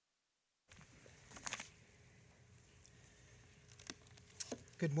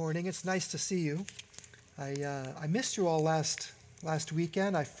Good morning. It's nice to see you. I missed you all last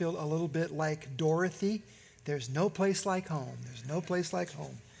weekend. I feel a little bit like Dorothy. There's no place like home. There's no place like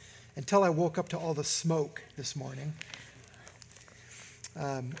home. Until I woke up to all the smoke this morning.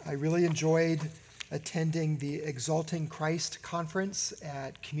 I really enjoyed attending the Exalting Christ conference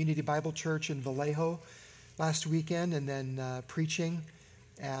at Community Bible Church in Vallejo last weekend, and then preaching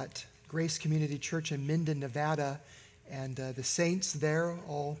at Grace Community Church in Minden, Nevada. And the saints there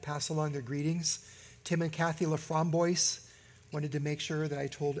all pass along their greetings. Tim and Kathy LaFramboise wanted to make sure that I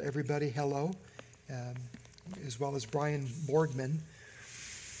told everybody hello, as well as Brian Borgman.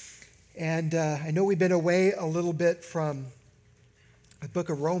 And I know we've been away a little bit from the book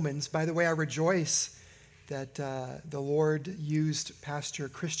of Romans. By the way, I rejoice that the Lord used Pastor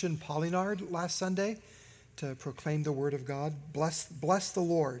Christian Pollinard last Sunday to proclaim the word of God. Bless the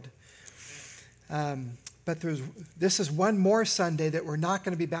Lord. But this is one more Sunday that we're not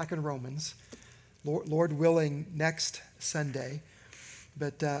going to be back in Romans, Lord willing, next Sunday.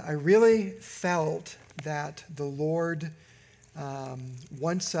 But I really felt that the Lord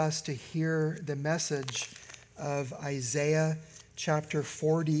wants us to hear the message of Isaiah chapter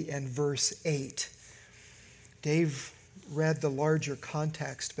 40 and verse 8. Dave read the larger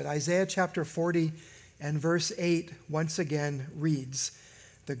context, but Isaiah chapter 40 and verse 8 once again reads,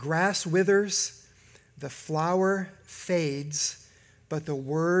 "The grass withers, the flower fades, but the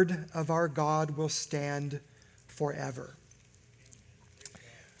word of our God will stand forever."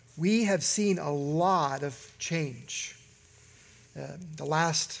 We have seen a lot of change. The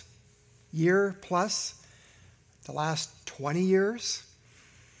last year plus, the last 20 years,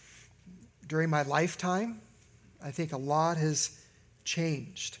 during my lifetime, I think a lot has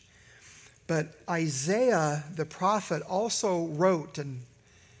changed. But Isaiah, the prophet, also wrote and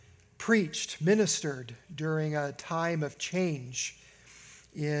preached, ministered during a time of change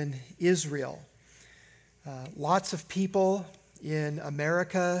in Israel. Lots of people in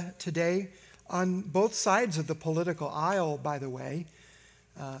America today, on both sides of the political aisle, by the way,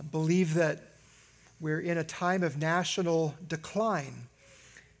 believe that we're in a time of national decline.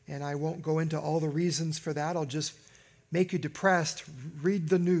 And I won't go into all the reasons for that. I'll just make you depressed. Read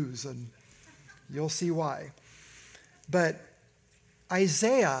the news and you'll see why. But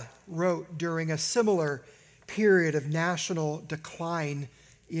Isaiah wrote during a similar period of national decline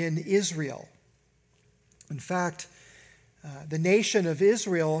in Israel. In fact, the nation of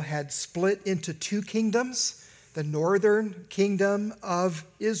Israel had split into two kingdoms, the northern kingdom of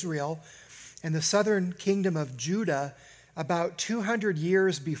Israel and the southern kingdom of Judah, about 200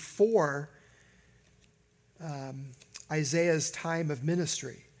 years before Isaiah's time of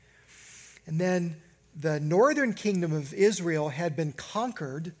ministry. And then the northern kingdom of Israel had been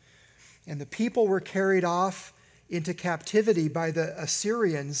conquered, and the people were carried off into captivity by the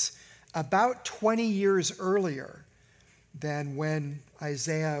Assyrians about 20 years earlier than when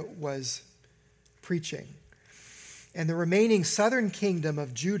Isaiah was preaching. And the remaining southern kingdom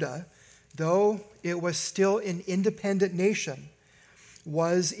of Judah, though it was still an independent nation,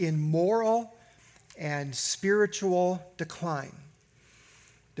 was in moral and spiritual decline.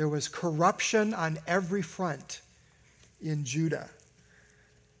 There was corruption on every front in Judah.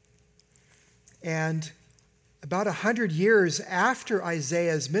 And about 100 years after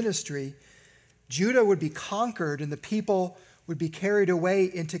Isaiah's ministry, Judah would be conquered and the people would be carried away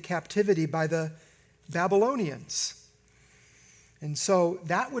into captivity by the Babylonians. And so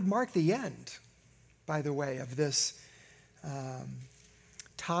that would mark the end, by the way, of this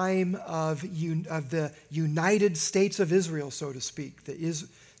time of the United States of Israel, so to speak,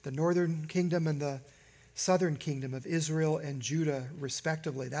 the northern kingdom and the southern kingdom of Israel and Judah,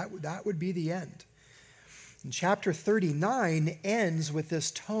 respectively. That would be the end. And chapter 39 ends with this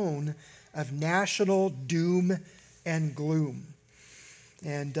tone of national doom and gloom.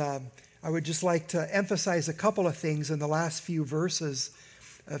 And I would just like to emphasize a couple of things in the last few verses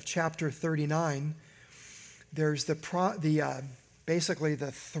of chapter 39. There's basically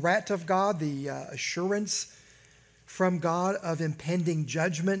the threat of God, the assurance from God of impending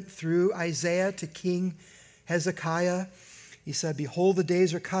judgment through Isaiah to King Hezekiah. He said, "Behold, the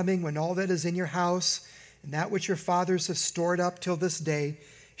days are coming when all that is in your house and that which your fathers have stored up till this day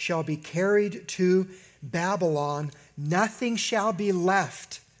shall be carried to Babylon. Nothing shall be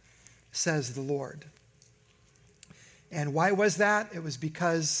left, says the Lord." And why was that? It was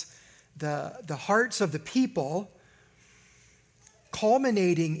because the hearts of the people,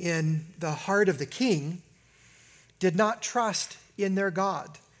 culminating in the heart of the king, did not trust in their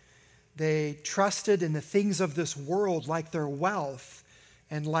God. They trusted in the things of this world, like their wealth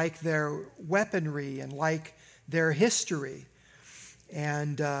and like their weaponry and like their history.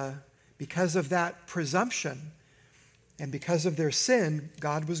 And because of that presumption and because of their sin,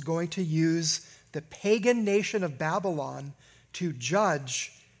 God was going to use the pagan nation of Babylon to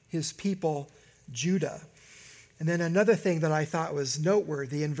judge his people, Judah. And then another thing that I thought was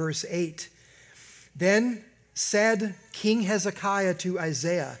noteworthy in verse 8, then said King Hezekiah to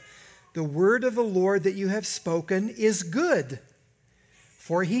Isaiah, the word of the Lord that you have spoken is good.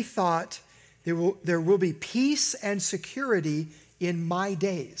 For he thought, there will be peace and security in my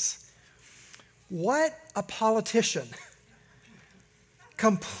days. What a politician.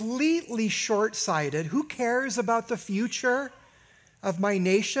 Completely short-sighted. Who cares about the future of my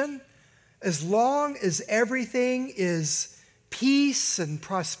nation? As long as everything is peace and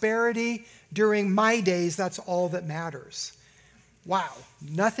prosperity during my days, that's all that matters. Wow,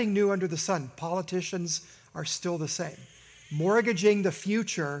 nothing new under the sun. Politicians are still the same. Mortgaging the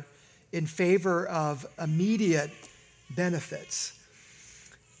future in favor of immediate benefits.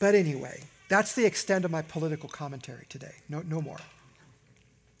 But anyway, that's the extent of my political commentary today. No more.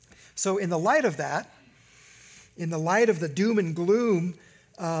 So in the light of that, in the light of the doom and gloom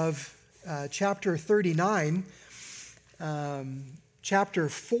of chapter 39, chapter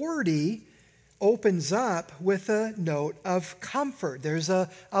 40 opens up with a note of comfort. There's a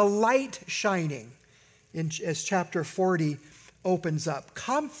light shining as chapter 40 opens up.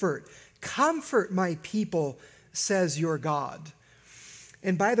 Comfort my people, says your God.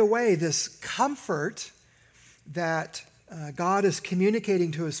 And by the way, this comfort that God is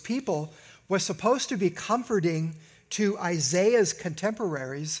communicating to his people was supposed to be comforting to Isaiah's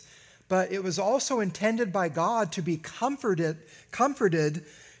contemporaries, but it was also intended by God to be comforted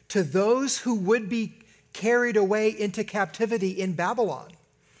to those who would be carried away into captivity in Babylon.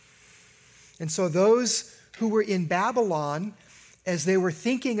 And so those who were in Babylon, as they were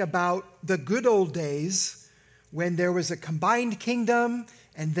thinking about the good old days when there was a combined kingdom,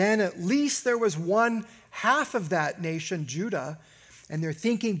 and then at least there was one half of that nation, Judah, and they're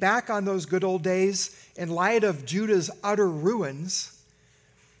thinking back on those good old days in light of Judah's utter ruins,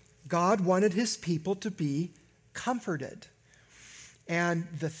 God wanted his people to be comforted. And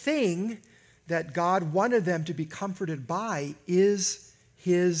the thing that God wanted them to be comforted by is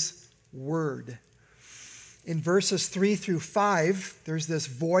his word. In verses 3 through 5, there's this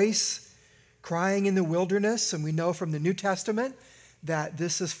voice crying in the wilderness, and we know from the New Testament that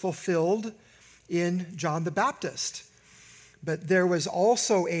this is fulfilled in John the Baptist. But there was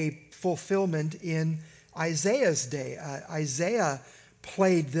also a fulfillment in Isaiah's day. Isaiah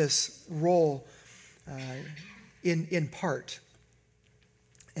played this role in part.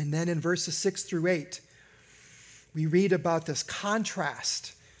 And then in verses 6 through 8, we read about this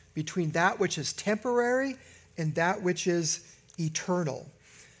contrast between that which is temporary and that which is eternal.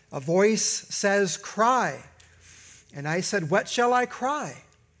 A voice says, cry. And I said, what shall I cry?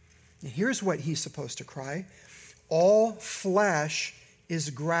 And here's what he's supposed to cry. All flesh is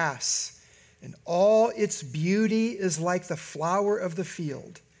grass, and all its beauty is like the flower of the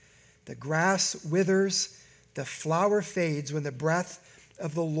field. The grass withers, the flower fades when the breath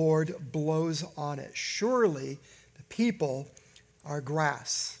of the Lord blows on it. Surely the people are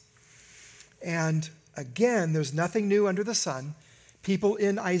grass. And again, there's nothing new under the sun. People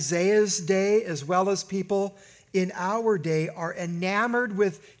in Isaiah's day, as well as people in our day, are enamored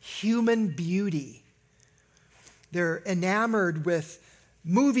with human beauty. They're enamored with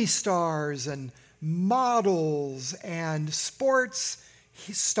movie stars and models and sports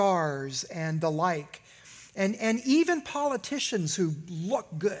stars and the like. And even politicians who look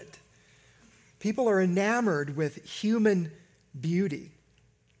good. People are enamored with human beauty.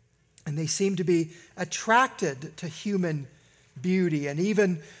 And they seem to be attracted to human beauty and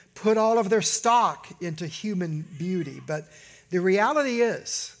even put all of their stock into human beauty. But the reality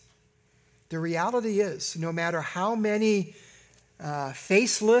is, no matter how many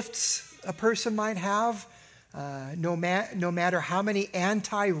facelifts a person might have, no matter how many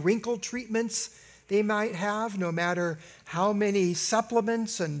anti-wrinkle treatments they might have, no matter how many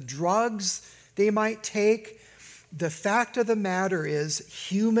supplements and drugs they might take, the fact of the matter is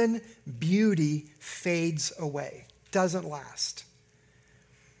human beauty fades away, doesn't last.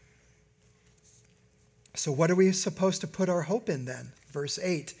 So what are we supposed to put our hope in then? Verse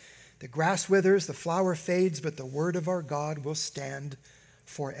 8, the grass withers, the flower fades, but the word of our God will stand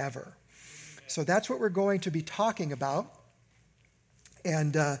forever. So that's what we're going to be talking about.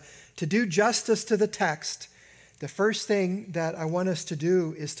 And to do justice to the text, the first thing that I want us to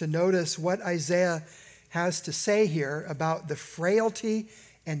do is to notice what Isaiah has to say here about the frailty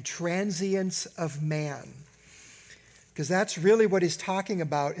and transience of man. Because that's really what he's talking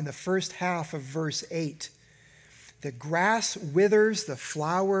about in the first half of verse 8. The grass withers, the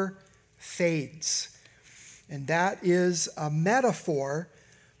flower fades. And that is a metaphor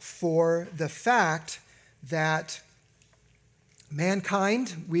for the fact that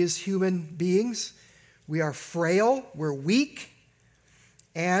mankind, we as human beings, we are frail, we're weak,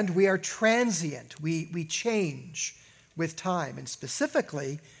 and we are transient. We change with time. And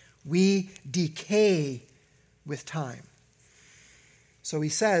specifically, we decay with time. So he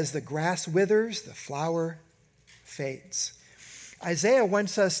says, the grass withers, the flower fades. Isaiah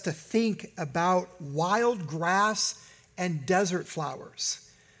wants us to think about wild grass and desert flowers.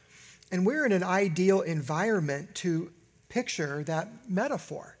 And we're in an ideal environment to picture that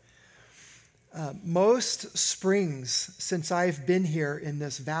metaphor. Most springs, since I've been here in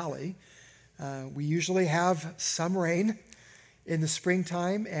this valley, we usually have some rain in the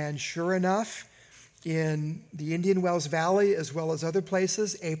springtime, and sure enough, in the Indian Wells Valley, as well as other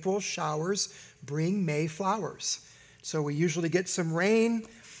places, April showers bring May flowers. So we usually get some rain,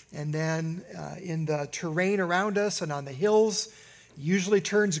 and then in the terrain around us and on the hills, usually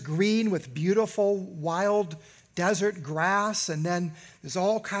turns green with beautiful wild desert grass, and then there's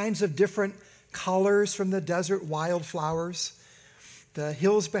all kinds of different colors from the desert wildflowers. The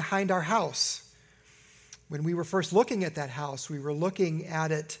hills behind our house, when we were first looking at that house, we were looking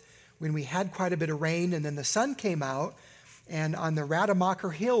at it when we had quite a bit of rain, and then the sun came out, and on the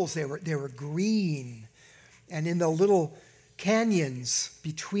Rademacher Hills, they were green. And in the little canyons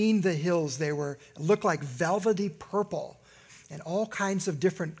between the hills, looked like velvety purple and all kinds of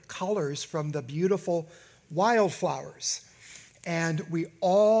different colors from the beautiful wildflowers. And we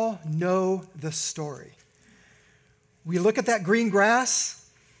all know the story. We look at that green grass,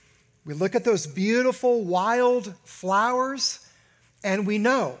 we look at those beautiful wild flowers, and we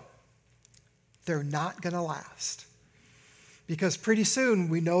know they're not going to last. Because pretty soon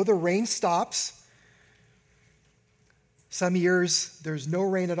we know the rain stops. Some years there's no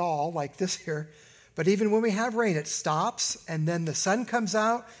rain at all, like this year. But even when we have rain, it stops, and then the sun comes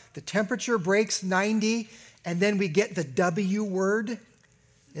out, the temperature breaks 90, and then we get the W word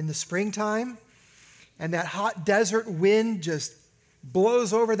in the springtime, and that hot desert wind just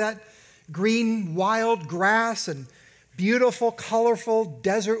blows over that green wild grass and beautiful, colorful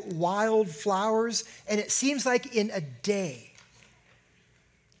desert wildflowers, and it seems like in a day,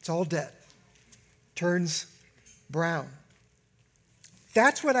 it's all dead, turns brown.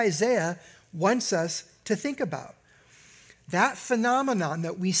 That's what Isaiah wants us to think about. That phenomenon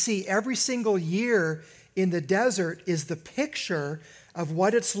that we see every single year in the desert is the picture of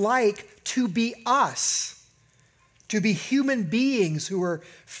what it's like to be us, to be human beings who are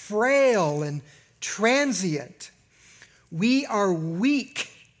frail and transient. We are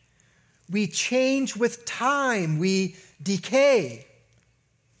weak. We change with time. We decay.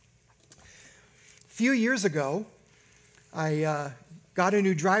 A few years ago, I got a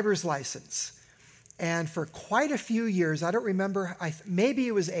new driver's license. And for quite a few years, I don't remember, maybe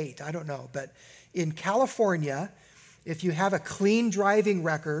it was 8, I don't know. But in California, if you have a clean driving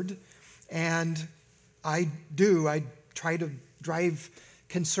record, and I try to drive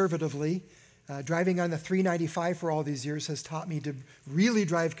conservatively. Driving on the 395 for all these years has taught me to really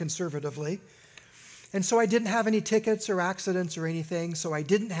drive conservatively. And so I didn't have any tickets or accidents or anything, so I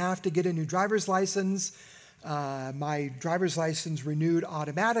didn't have to get a new driver's license. My driver's license renewed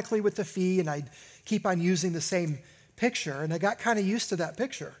automatically with the fee, and I'd keep on using the same picture, and I got kind of used to that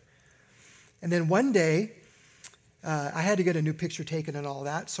picture. And then one day, I had to get a new picture taken and all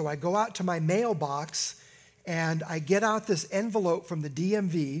that, so I go out to my mailbox, and I get out this envelope from the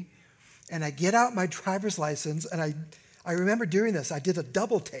DMV, and I get out my driver's license, and I remember doing this. I did a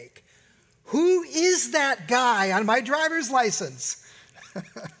double take. Who is that guy on my driver's license?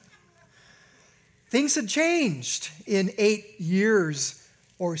 Things had changed in 8 years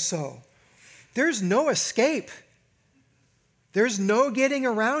or so. There's no escape. There's no getting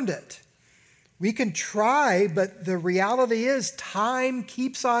around it. We can try, but the reality is time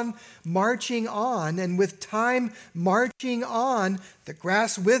keeps on marching on, and with time marching on, the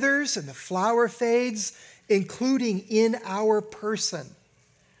grass withers and the flower fades, including in our person.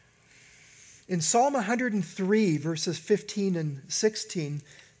 In Psalm 103, verses 15 and 16,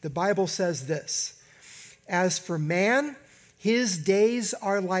 the Bible says this: "As for man, his days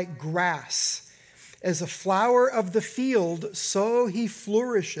are like grass. As a flower of the field, so he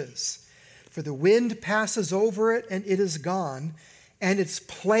flourishes. For the wind passes over it, and it is gone, and its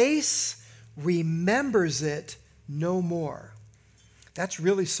place remembers it no more." That's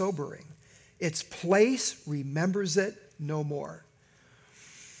really sobering. Its place remembers it no more.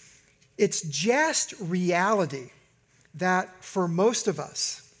 It's just reality that for most of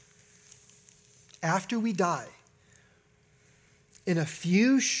us, after we die, in a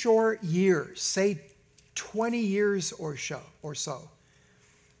few short years, say 20 years or so,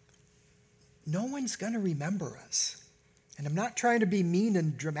 no one's going to remember us. And I'm not trying to be mean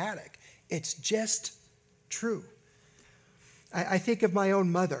and dramatic. It's just true. I think of my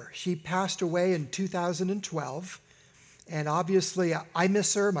own mother. She passed away in 2012. And obviously, I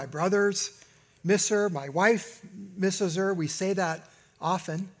miss her. My brothers miss her. My wife misses her. We say that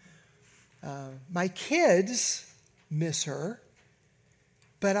often. My kids miss her.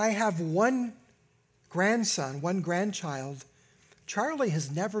 But I have one grandson, one grandchild. Charlie has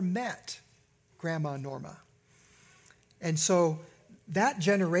never met Grandma Norma. And so that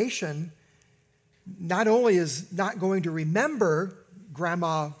generation not only is not going to remember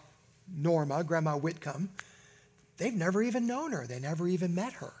Grandma Norma, Grandma Whitcomb, they've never even known her. They never even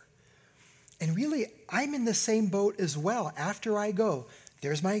met her. And really, I'm in the same boat as well. After I go,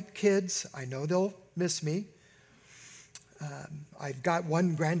 there's my kids. I know they'll miss me. I've got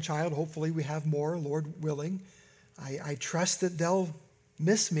one grandchild. Hopefully we have more, Lord willing. I trust that they'll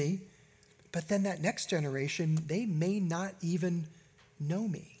miss me. But then that next generation, they may not even know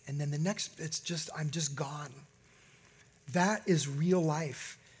me. And then the next, I'm just gone. That is real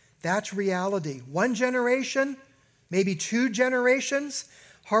life. That's reality. One generation, maybe 2 generations,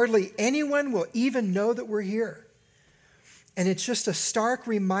 hardly anyone will even know that we're here. And it's just a stark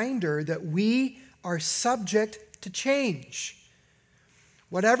reminder that we are subject to change.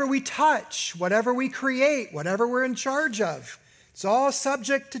 Whatever we touch, whatever we create, whatever we're in charge of, it's all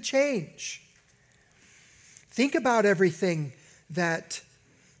subject to change. Think about everything that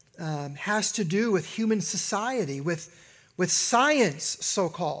has to do with human society, with science,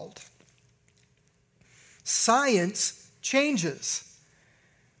 so-called. Science changes.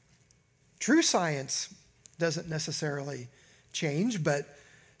 True science doesn't necessarily change, but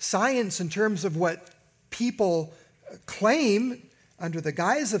science in terms of what people claim under the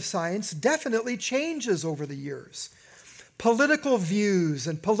guise of science definitely changes over the years. Political views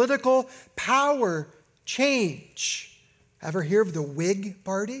and political power change. Ever hear of the Whig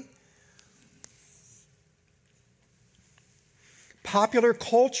Party? Popular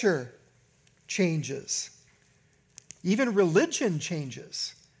culture changes. Even religion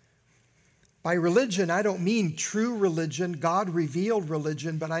changes. By religion, I don't mean true religion, God-revealed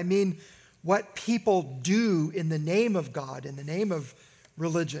religion, but I mean what people do in the name of God, in the name of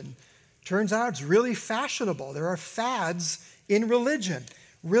religion. Turns out it's really fashionable. There are fads in religion.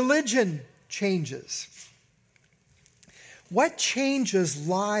 Religion changes. What changes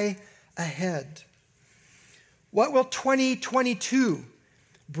lie ahead? What will 2022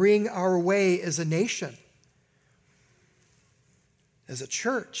 bring our way as a nation, as a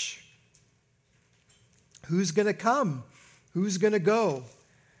church? Who's going to come? Who's going to go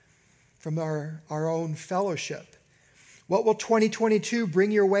from our own fellowship? What will 2022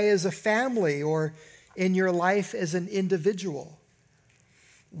 bring your way as a family or in your life as an individual?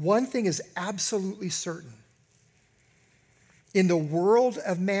 One thing is absolutely certain. In the world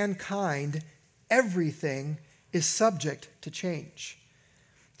of mankind, everything is subject to change.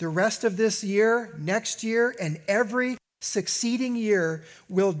 The rest of this year, next year, and every succeeding year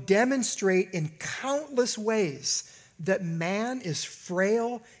will demonstrate in countless ways that man is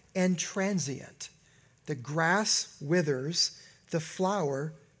frail and transient. The grass withers, the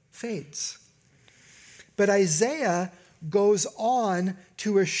flower fades. But Isaiah goes on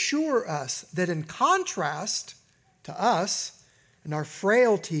to assure us that in contrast to us and our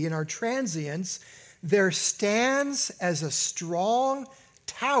frailty and our transience, there stands as a strong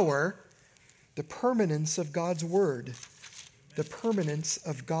tower the permanence of God's word. The permanence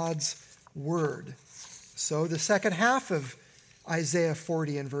of God's word. So the second half of Isaiah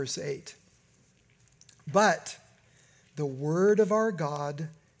 40 and verse 8. But the word of our God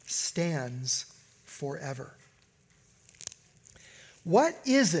stands forever. What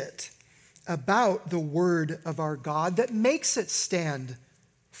is it about the word of our God that makes it stand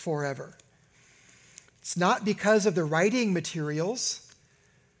forever? It's not because of the writing materials,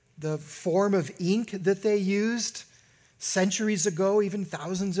 the form of ink that they used centuries ago, even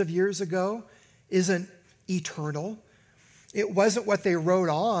thousands of years ago, isn't eternal. It wasn't what they wrote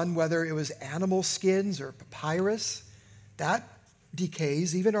on, whether it was animal skins or papyrus. That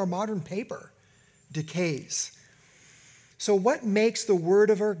decays. Even our modern paper decays. So what makes the word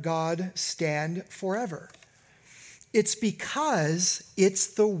of our God stand forever? It's because it's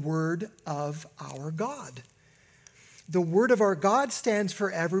the word of our God. The word of our God stands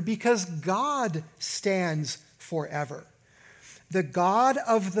forever because God stands forever. The God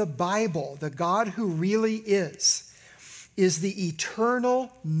of the Bible, the God who really is the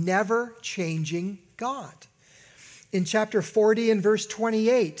eternal, never-changing God. In chapter 40 and verse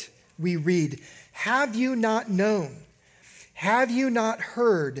 28, we read, "Have you not known? Have you not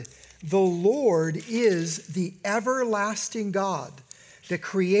heard? The Lord is the everlasting God, the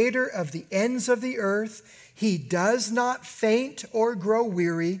creator of the ends of the earth. He does not faint or grow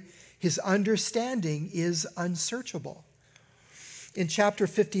weary. His understanding is unsearchable." In chapter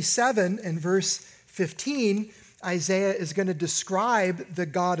 57 and verse 15, Isaiah is going to describe the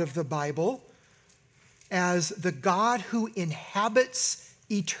God of the Bible as the God who inhabits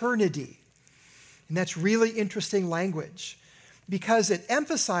eternity. And that's really interesting language because it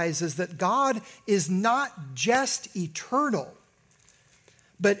emphasizes that God is not just eternal,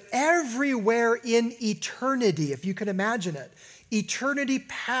 but everywhere in eternity, if you can imagine it, eternity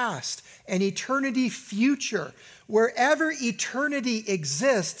past and eternity future, wherever eternity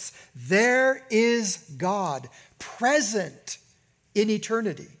exists, there is God present in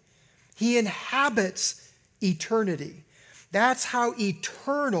eternity. He inhabits eternity. That's how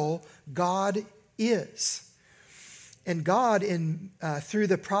eternal God is. And God, through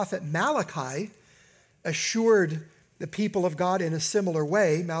the prophet Malachi, assured the people of God in a similar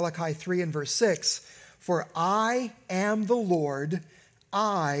way. Malachi 3 and verse 6, "For I am the Lord,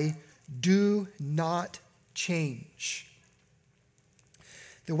 I do not change."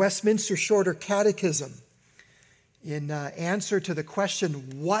 The Westminster Shorter Catechism, in answer to the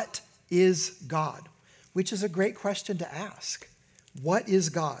question, what is God? Which is a great question to ask. What is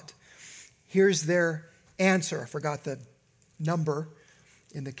God? Here's their answer. I forgot the number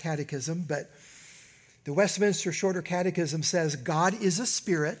in the catechism, but the Westminster Shorter Catechism says, "God is a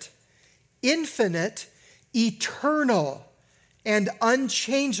spirit, infinite, eternal, and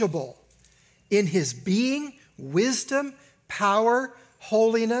unchangeable in his being, wisdom, power,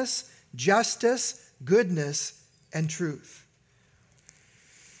 holiness, justice, goodness, and truth."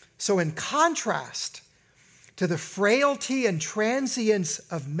 So in contrast to the frailty and transience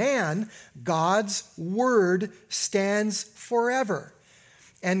of man, God's word stands forever.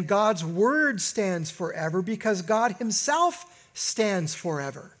 And God's word stands forever because God himself stands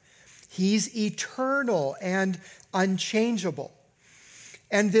forever. He's eternal and unchangeable.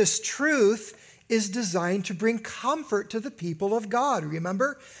 And this truth is designed to bring comfort to the people of God.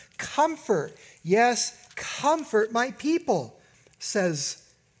 Remember? Comfort. Yes, comfort my people, says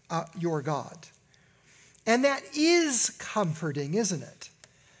your God. And that is comforting, isn't it?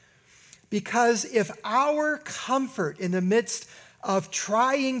 Because if our comfort in the midst of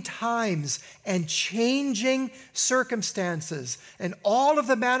trying times and changing circumstances and all of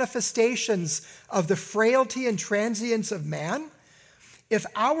the manifestations of the frailty and transience of man, if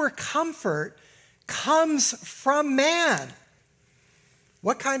our comfort comes from man,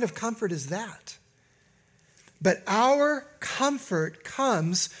 what kind of comfort is that? But our comfort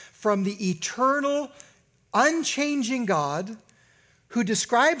comes from the eternal, unchanging God who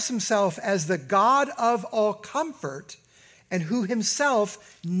describes himself as the God of all comfort and who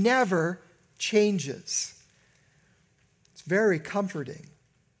himself never changes. It's very comforting.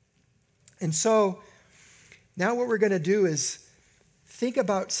 And so now what we're going to do is think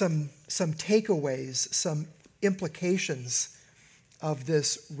about some takeaways, some implications of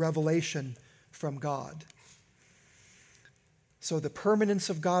this revelation from God. So the permanence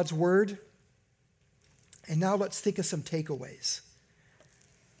of God's word. And now let's think of some takeaways.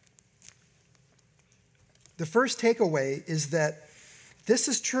 The first takeaway is that this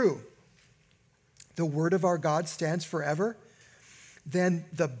is true. The word of our God stands forever. Then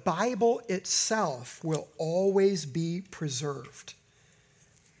the Bible itself will always be preserved.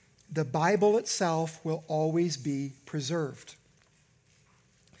 The Bible itself will always be preserved.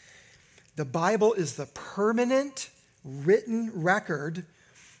 The Bible is the permanent written record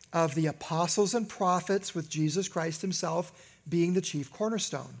of the apostles and prophets, with Jesus Christ himself being the chief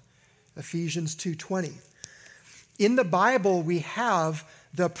cornerstone. Ephesians 2:20. In the Bible, we have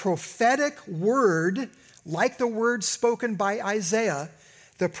the prophetic word, like the word spoken by Isaiah,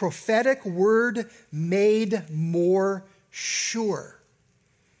 the prophetic word made more sure.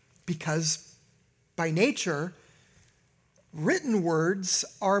 Because by nature, written words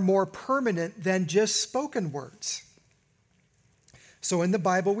are more permanent than just spoken words. So in the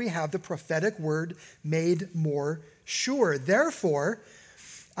Bible, we have the prophetic word made more sure. Therefore,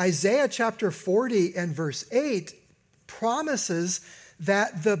 Isaiah chapter 40 and verse 8 promises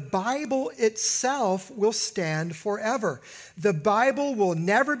that the Bible itself will stand forever. The Bible will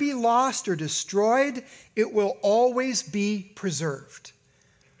never be lost or destroyed. It will always be preserved.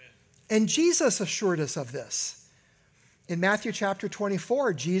 Amen. And Jesus assured us of this. In Matthew chapter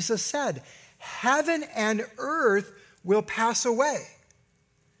 24, Jesus said, "Heaven and earth will pass away,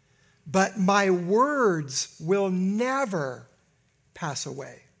 but my words will never pass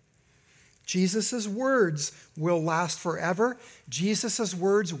away. Jesus' words will last forever. Jesus'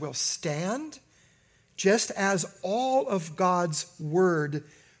 words will stand, just as all of God's word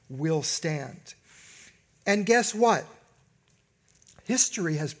will stand. And guess what?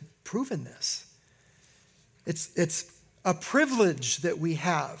 History has proven this. It's a privilege that we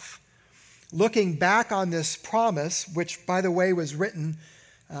have. Looking back on this promise, which, by the way, was written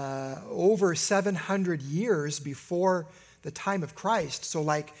over 700 years before the time of Christ, so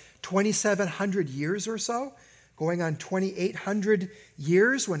like 2,700 years or so, going on 2,800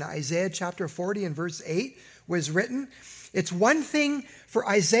 years when Isaiah chapter 40 and verse 8 was written. It's one thing for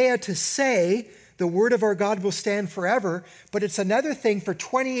Isaiah to say, the word of our God will stand forever, but it's another thing for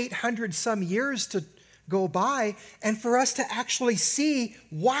 2,800 some years to go by and for us to actually see,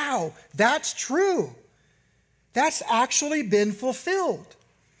 wow, that's true. That's actually been fulfilled.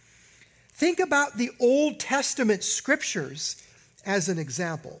 Think about the Old Testament scriptures as an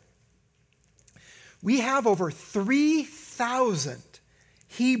example. We have over 3,000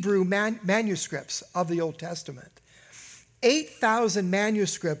 Hebrew manuscripts of the Old Testament, 8,000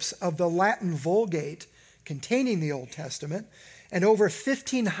 manuscripts of the Latin Vulgate containing the Old Testament, and over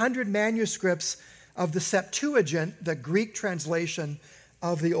 1,500 manuscripts of the Septuagint, the Greek translation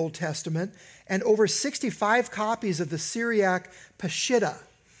of the Old Testament, and over 65 copies of the Syriac Peshitta.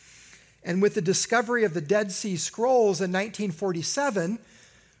 And with the discovery of the Dead Sea Scrolls in 1947,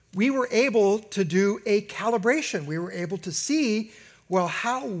 we were able to do a calibration. We were able to see, well,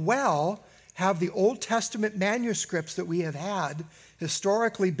 how well have the Old Testament manuscripts that we have had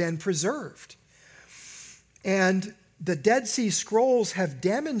historically been preserved. And the Dead Sea Scrolls have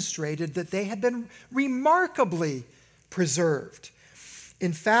demonstrated that they have been remarkably preserved.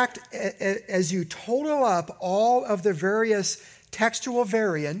 In fact, as you total up all of the various textual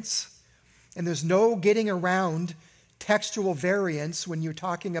variants, and there's no getting around textual variants when you're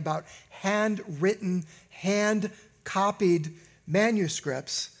talking about handwritten, hand-copied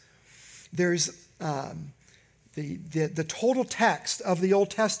manuscripts, there's the total text of the Old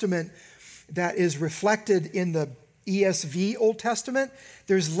Testament that is reflected in the ESV Old Testament,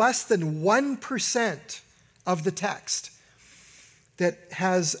 there's less than 1% of the text that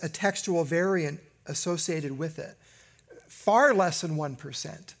has a textual variant associated with it. Far less than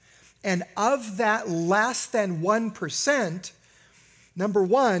 1%. And of that less than 1%, number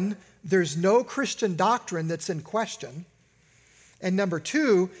one, there's no Christian doctrine that's in question. And number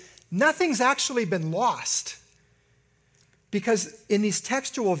two, nothing's actually been lost. Because in these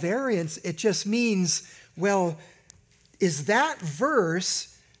textual variants, it just means, well, is that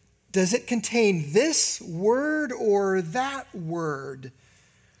verse, does it contain this word or that word?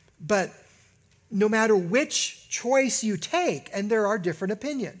 But no matter which choice you take, and there are different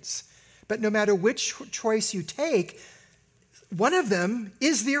opinions, but no matter which choice you take, one of them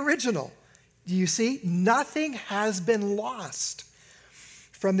is the original. Do you see? Nothing has been lost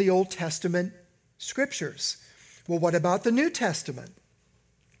from the Old Testament scriptures. Well, what about the New Testament?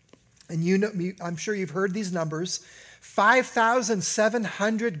 And you know, I'm sure you've heard these numbers.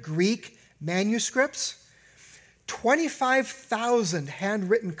 5,700 Greek manuscripts, 25,000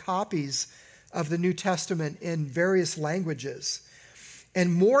 handwritten copies of the New Testament in various languages,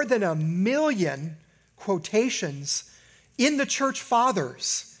 and more than 1 million quotations in the church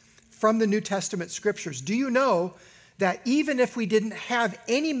fathers from the New Testament scriptures. Do you know that even if we didn't have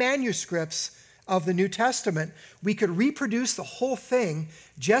any manuscripts of the New Testament, we could reproduce the whole thing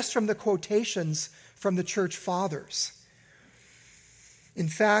just from the quotations from the church fathers? In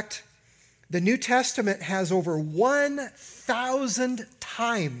fact, the New Testament has over 1,000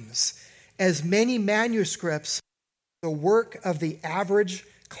 times as many manuscripts as the work of the average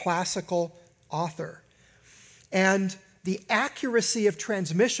classical author. And the accuracy of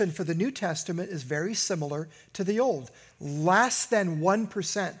transmission for the New Testament is very similar to the Old. Less than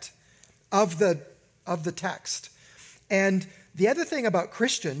 1% of the text. And the other thing about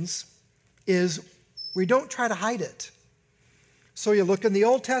Christians is we don't try to hide it. So you look in the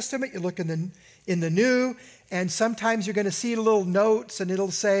Old Testament, you look in the New, and sometimes you're going to see little notes and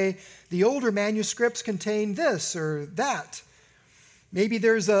it'll say the older manuscripts contain this or that. Maybe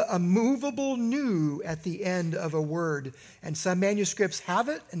there's a movable new at the end of a word, and some manuscripts have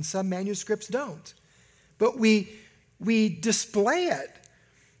it and some manuscripts don't. But we display it.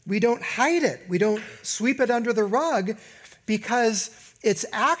 We don't hide it. We don't sweep it under the rug, because it's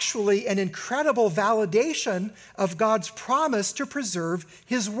actually an incredible validation of God's promise to preserve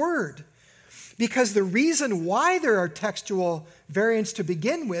his word. Because the reason why there are textual variants to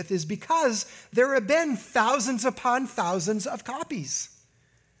begin with is because there have been thousands upon thousands of copies.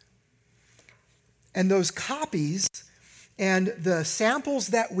 And those copies and the samples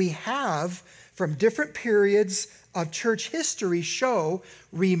that we have from different periods of church history show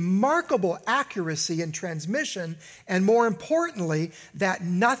remarkable accuracy in transmission, and more importantly, that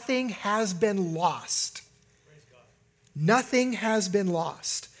nothing has been lost. Nothing has been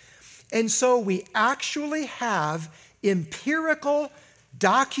lost. And so we actually have empirical,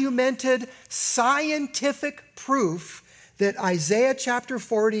 documented, scientific proof that Isaiah chapter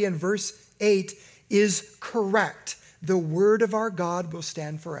 40 and verse 8 is correct. The word of our God will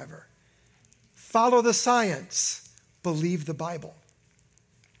stand forever. Follow the science. Believe the Bible.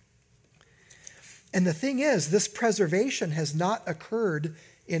 And the thing is, this preservation has not occurred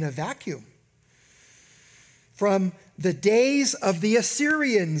in a vacuum. From the days of the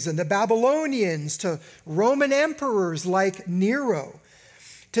Assyrians and the Babylonians to Roman emperors like Nero,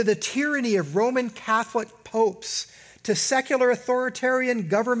 to the tyranny of Roman Catholic popes, to secular authoritarian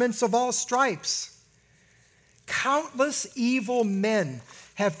governments of all stripes, countless evil men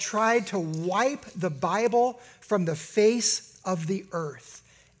have tried to wipe the Bible from the face of the earth,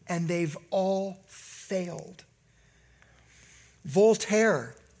 and they've all failed.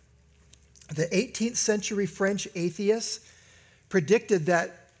 Voltaire, the 18th century French atheist, predicted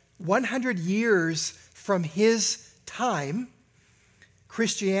that 100 years from his time,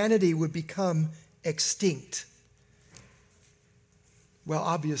 Christianity would become extinct. Well,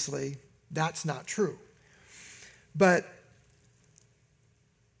 obviously, that's not true. But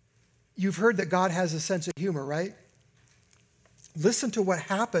you've heard that God has a sense of humor, right? Listen to what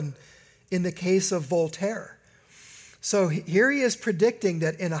happened in the case of Voltaire. So here he is predicting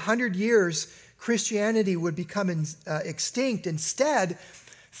that in 100 years, Christianity would become extinct. Instead,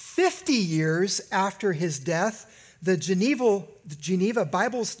 50 years after his death, the Geneva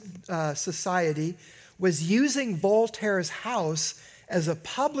Bible Society was using Voltaire's house as a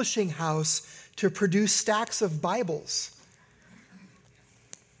publishing house to produce stacks of Bibles.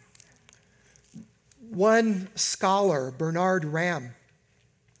 One scholar, Bernard Ramm,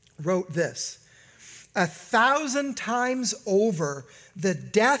 wrote this: 1,000 times over, the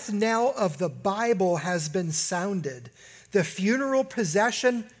death knell of the Bible has been sounded. The funeral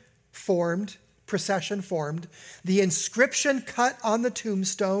procession formed, the inscription cut on the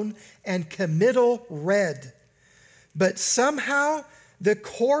tombstone, and committal read. But somehow the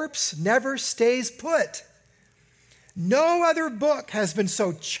corpse never stays put. No other book has been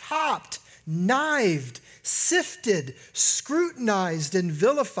so chopped, knifed, sifted, scrutinized, and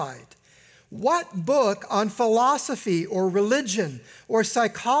vilified. What book on philosophy or religion or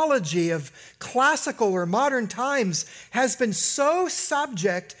psychology of classical or modern times has been so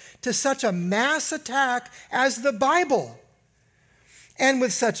subject to such a mass attack as the Bible? And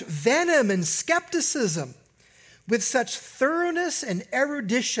with such venom and skepticism, with such thoroughness and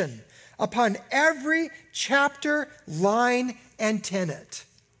erudition upon every chapter, line, and tenet.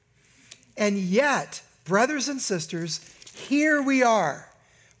 And yet, brothers and sisters, here we are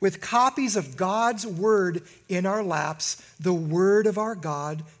with copies of God's word in our laps. The word of our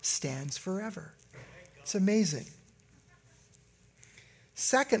God stands forever. It's amazing.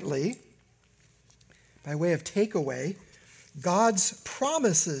 Secondly, by way of takeaway, God's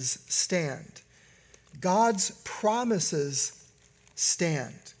promises stand. God's promises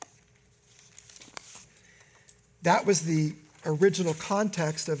stand. That was the original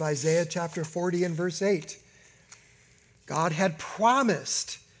context of Isaiah chapter 40 and verse 8. God had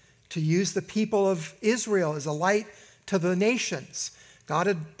promised to use the people of Israel as a light to the nations. God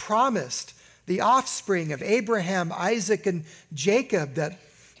had promised the offspring of Abraham, Isaac, and Jacob that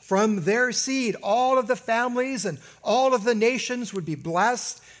from their seed all of the families and all of the nations would be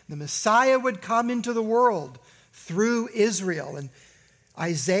blessed. The Messiah would come into the world through Israel. And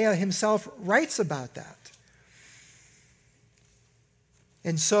Isaiah himself writes about that.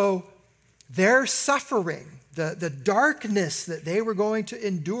 And so their suffering, the darkness that they were going to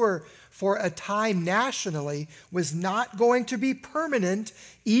endure for a time nationally, was not going to be permanent,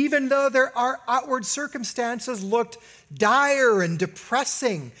 even though their outward circumstances looked dire and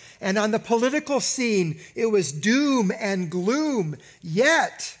depressing. And on the political scene, it was doom and gloom.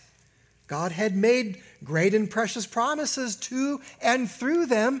 Yet, God had made great and precious promises to and through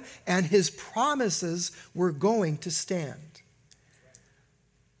them, and his promises were going to stand.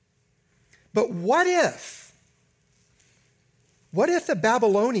 But what if the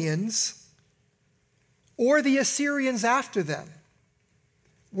Babylonians or the Assyrians after them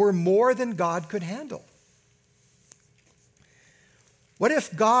were more than God could handle? What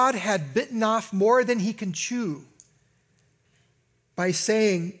if God had bitten off more than he can chew by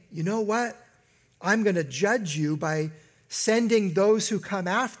saying, you know what? I'm going to judge you by sending those who come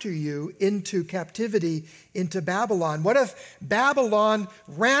after you into captivity, into Babylon? What if Babylon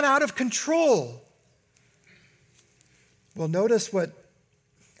ran out of control? Well, notice what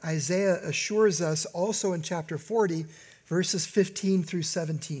Isaiah assures us also in chapter 40, verses 15 through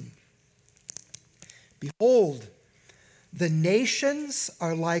 17. Behold, the nations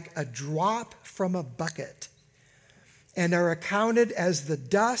are like a drop from a bucket and are accounted as the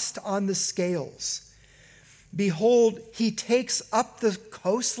dust on the scales. Behold, he takes up the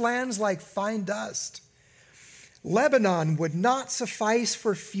coastlands like fine dust. Lebanon would not suffice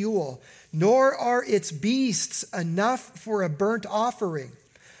for fuel, nor are its beasts enough for a burnt offering.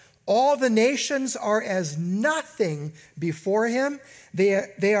 All the nations are as nothing before him.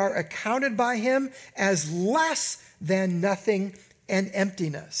 They are accounted by him as less than nothing and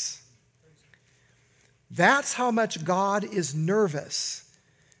emptiness. That's how much God is nervous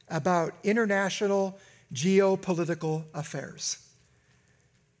about international geopolitical affairs.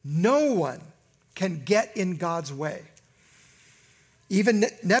 No one can get in God's way. Even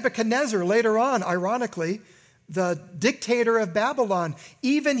Nebuchadnezzar later on, ironically, the dictator of Babylon,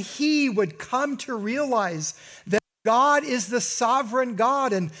 even he would come to realize that God is the sovereign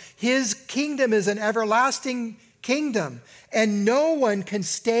God and his kingdom is an everlasting kingdom. And no one can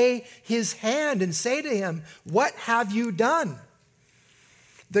stay his hand and say to him, "What have you done?"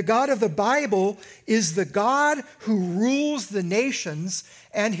 The God of the Bible is the God who rules the nations,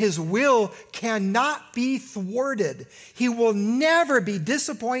 and his will cannot be thwarted. He will never be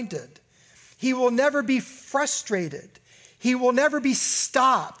disappointed. He will never be frustrated. He will never be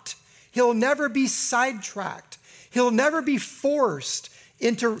stopped. He'll never be sidetracked. He'll never be forced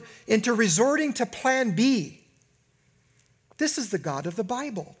into resorting to plan B. This is the God of the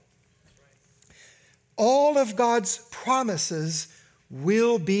Bible. All of God's promises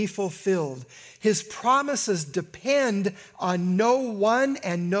will be fulfilled. His promises depend on no one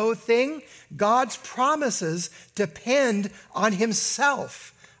and no thing. God's promises depend on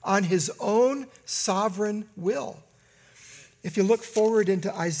himself, on his own sovereign will. If you look forward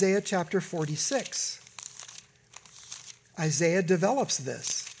into Isaiah chapter 46, Isaiah develops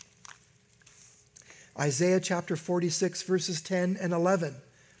this. Isaiah chapter 46, verses 10 and 11.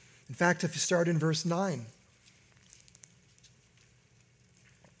 In fact, if you start in verse 9.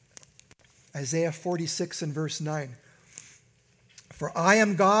 Isaiah 46 and verse 9. For I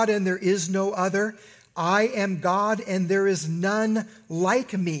am God and there is no other. I am God and there is none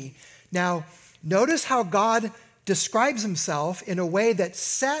like me. Now, notice how God describes himself in a way that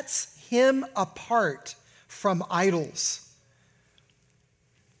sets him apart from idols,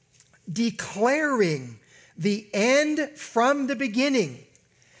 declaring the end from the beginning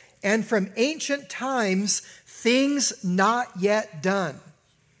and from ancient times things not yet done.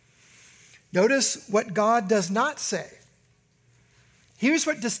 Notice what God does not say. Here's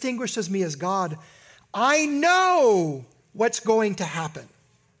what distinguishes me as God. I know what's going to happen.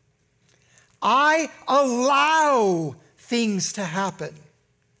 I allow things to happen.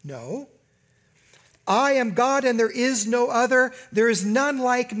 No. I am God and there is no other. There is none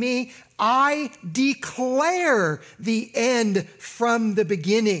like me. I declare the end from the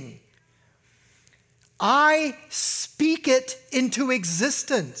beginning. I speak it into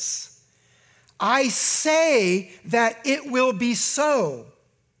existence. I say that it will be so.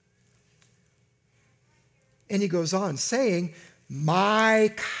 And he goes on saying,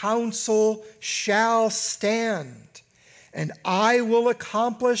 my counsel shall stand, and I will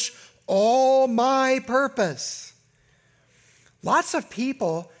accomplish all my purpose. Lots of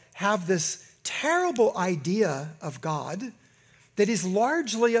people have this terrible idea of God that is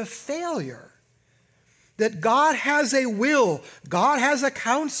largely a failure. That God has a will, God has a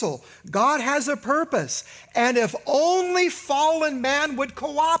counsel, God has a purpose. And if only fallen man would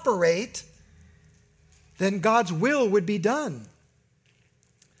cooperate, then God's will would be done.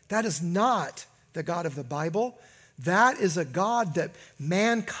 That is not the God of the Bible. That is a God that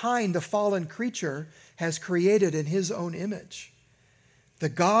mankind, the fallen creature, has created in his own image. The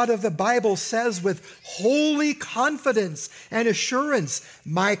God of the Bible says with holy confidence and assurance,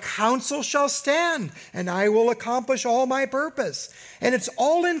 my counsel shall stand and I will accomplish all my purpose. And it's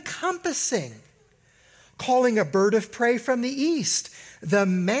all encompassing. Calling a bird of prey from the east, the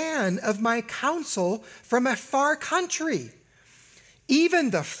man of my counsel from a far country. Even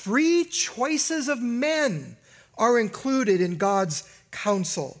the free choices of men are included in God's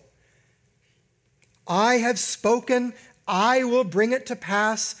counsel. I have spoken, I will bring it to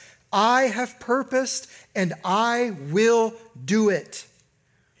pass. I have purposed, and I will do it.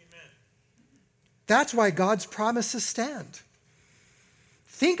 Amen. That's why God's promises stand.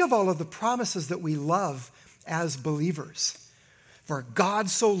 Think of all of the promises that we love as believers. For God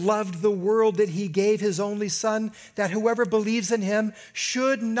so loved the world that he gave his only Son, that whoever believes in him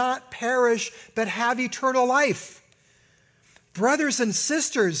should not perish, but have eternal life. Brothers and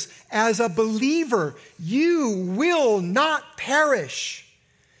sisters, as a believer, you will not perish.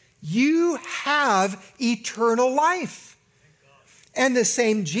 You have eternal life. And the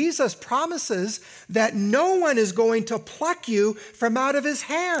same Jesus promises that no one is going to pluck you from out of his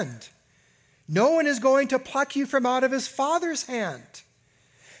hand. No one is going to pluck you from out of his Father's hand.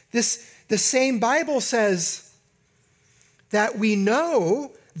 The same Bible says that we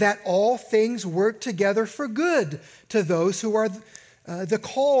know that all things work together for good to those who are the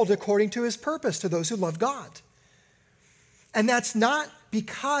called according to his purpose, to those who love God. And that's not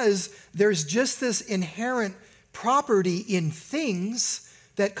because there's just this inherent property in things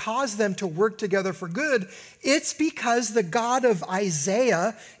that cause them to work together for good. It's because the God of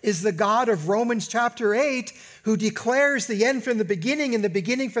Isaiah is the God of Romans chapter 8, who declares the end from the beginning and the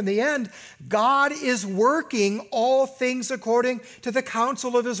beginning from the end. God is working all things according to the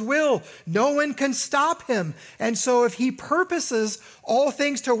counsel of his will. No one can stop him. And so if he purposes all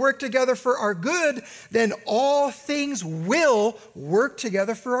things to work together for our good, then all things will work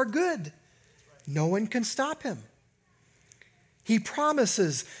together for our good. No one can stop him. He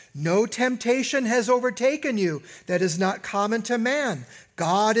promises, no temptation has overtaken you that is not common to man.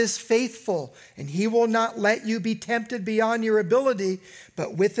 God is faithful, and he will not let you be tempted beyond your ability,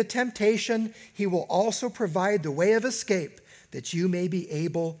 but with the temptation, he will also provide the way of escape that you may be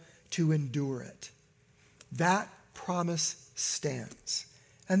able to endure it. That promise stands.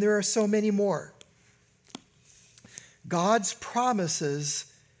 And there are so many more. God's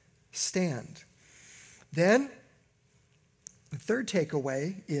promises stand. Then, the third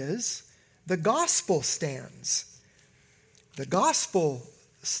takeaway is the gospel stands. The gospel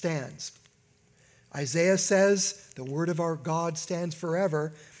stands. Isaiah says the word of our God stands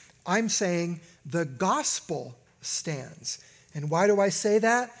forever. I'm saying the gospel stands. And why do I say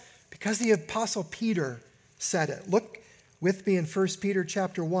that? Because the Apostle Peter said it. Look with me in 1 Peter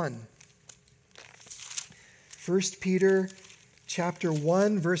chapter 1. 1 Peter chapter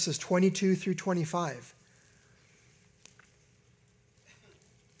 1, verses 22 through 25.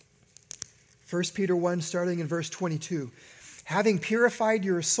 1 Peter 1, starting in verse 22. Having purified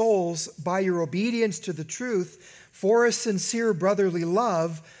your souls by your obedience to the truth, for a sincere brotherly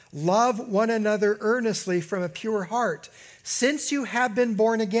love, love one another earnestly from a pure heart, since you have been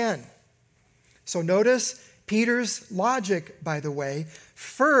born again. So notice Peter's logic, by the way.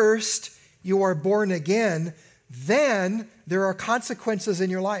 First, you are born again, then there are consequences in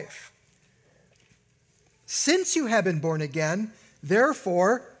your life. Since you have been born again,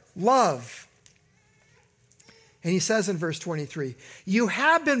 therefore, love. And he says in verse 23, you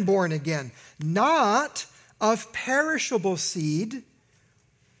have been born again, not of perishable seed,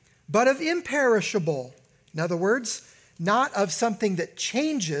 but of imperishable. In other words, not of something that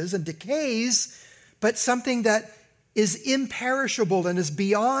changes and decays, but something that is imperishable and is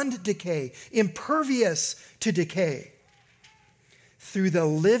beyond decay, impervious to decay, through the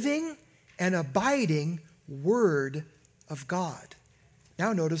living and abiding Word of God.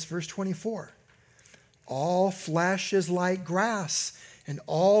 Now notice verse 24. All flesh is like grass, and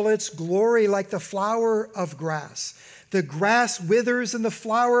all its glory like the flower of grass. The grass withers and the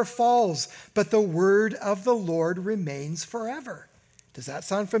flower falls, but the word of the Lord remains forever. Does that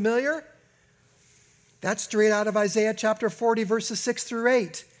sound familiar? That's straight out of Isaiah chapter 40, verses 6 through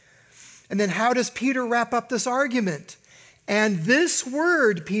 8. And then how does Peter wrap up this argument? And this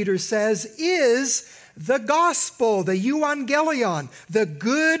word, Peter says, is the gospel, the euangelion, the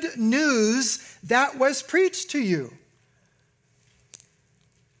good news that was preached to you.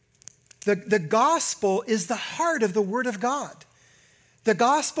 The gospel is the heart of the Word of God. The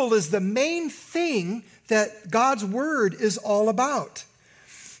gospel is the main thing that God's Word is all about.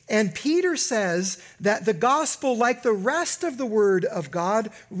 And Peter says that the gospel, like the rest of the Word of God,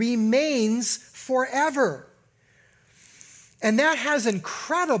 remains forever. And that has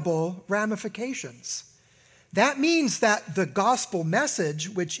incredible ramifications. That means that the gospel message,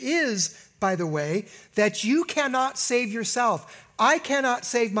 which is, by the way, that you cannot save yourself. I cannot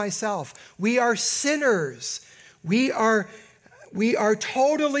save myself. We are sinners. We are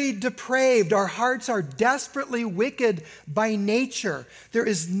totally depraved. Our hearts are desperately wicked by nature. There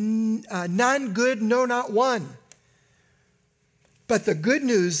is none good, no, not one. But the good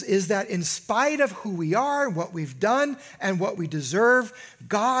news is that in spite of who we are, what we've done, and what we deserve,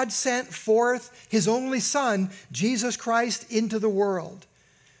 God sent forth his only Son, Jesus Christ, into the world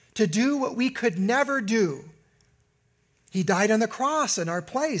to do what we could never do. He died on the cross in our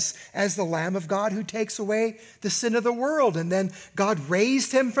place as the Lamb of God who takes away the sin of the world. And then God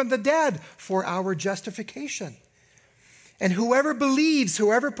raised him from the dead for our justification. And whoever believes,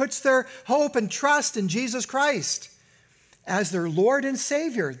 whoever puts their hope and trust in Jesus Christ as their Lord and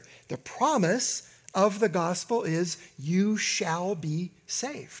Savior, the promise of the gospel is you shall be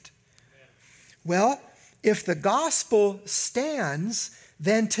saved. Well, if the gospel stands,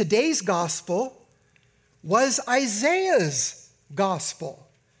 then today's gospel was Isaiah's gospel,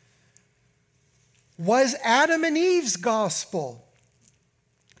 was Adam and Eve's gospel.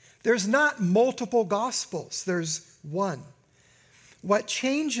 There's not multiple gospels, there's one. What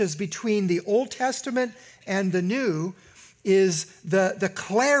changes between the Old Testament and the New is the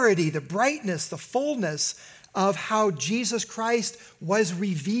clarity, the brightness, the fullness of how Jesus Christ was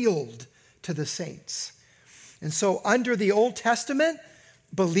revealed to the saints. And so under the Old Testament,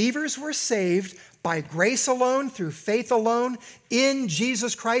 believers were saved by grace alone, through faith alone, in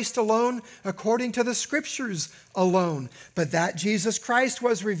Jesus Christ alone, according to the Scriptures alone. But that Jesus Christ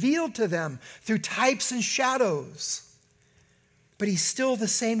was revealed to them through types and shadows. But he's still the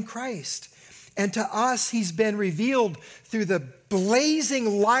same Christ. And to us, he's been revealed through the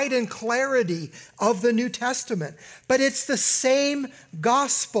blazing light and clarity of the New Testament. But it's the same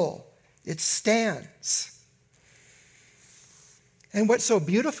gospel. It stands. And what's so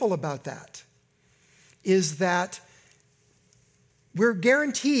beautiful about that is that we're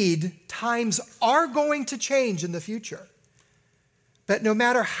guaranteed times are going to change in the future. But no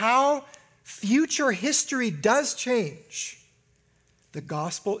matter how future history does change, the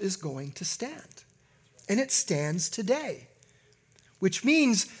gospel is going to stand. And it stands today. Which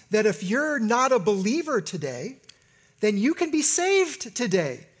means that if you're not a believer today, then you can be saved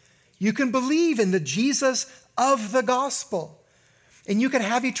today. You can believe in the Jesus of the gospel. And you can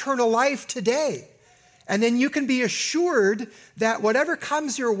have eternal life today. And then you can be assured that whatever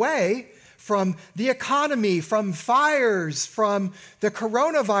comes your way from the economy, from fires, from the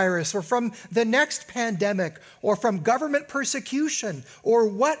coronavirus, or from the next pandemic, or from government persecution, or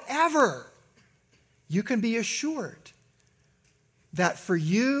whatever, you can be assured that for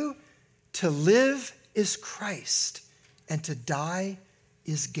you to live is Christ and to die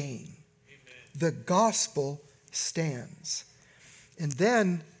is gain. Amen. The gospel stands. And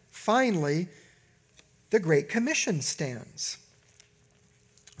then, finally, the Great Commission stands.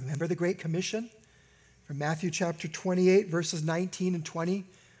 Remember the Great Commission from Matthew chapter 28, verses 19 and 20?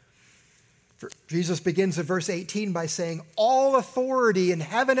 Jesus begins in verse 18 by saying, "All authority in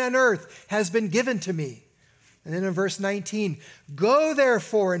heaven and earth has been given to me." And then in verse 19, "Go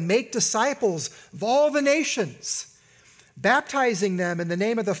therefore and make disciples of all the nations, baptizing them in the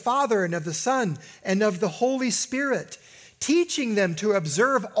name of the Father and of the Son and of the Holy Spirit, teaching them to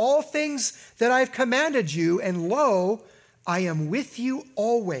observe all things that I've commanded you, and lo, I am with you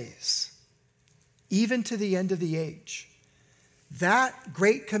always, even to the end of the age." That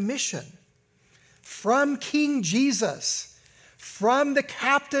Great Commission from King Jesus, from the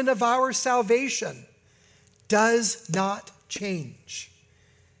captain of our salvation, does not change.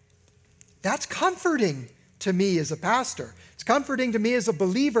 That's comforting to me as a pastor. It's comforting to me as a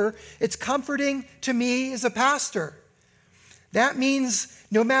believer. It's comforting to me as a pastor. That means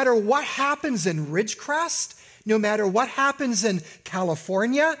no matter what happens in Ridgecrest, no matter what happens in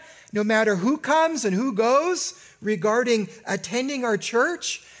California, no matter who comes and who goes regarding attending our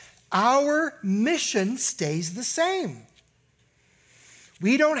church, our mission stays the same.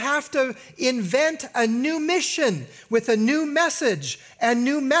 We don't have to invent a new mission with a new message and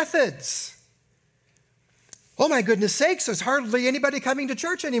new methods. Oh my goodness sakes, there's hardly anybody coming to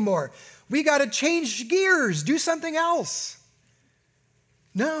church anymore. We got to change gears, do something else.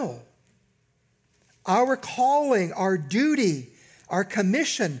 No. Our calling, our duty, our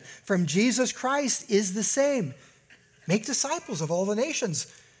commission from Jesus Christ is the same. Make disciples of all the nations.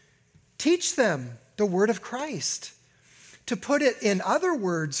 Teach them the word of Christ. To put it in other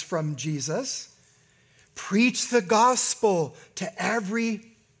words from Jesus, preach the gospel to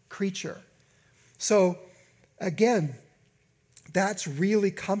every creature. So, again, that's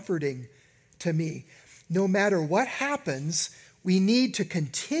really comforting to me. No matter what happens, we need to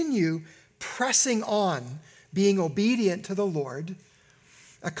continue pressing on, being obedient to the Lord,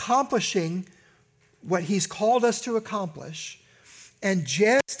 accomplishing what he's called us to accomplish, and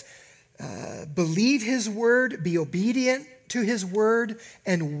just believe his word, be obedient to his word,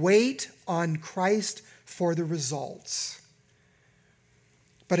 and wait on Christ for the results.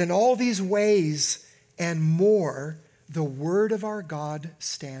 But in all these ways and more, the word of our God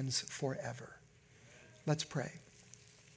stands forever. Let's pray.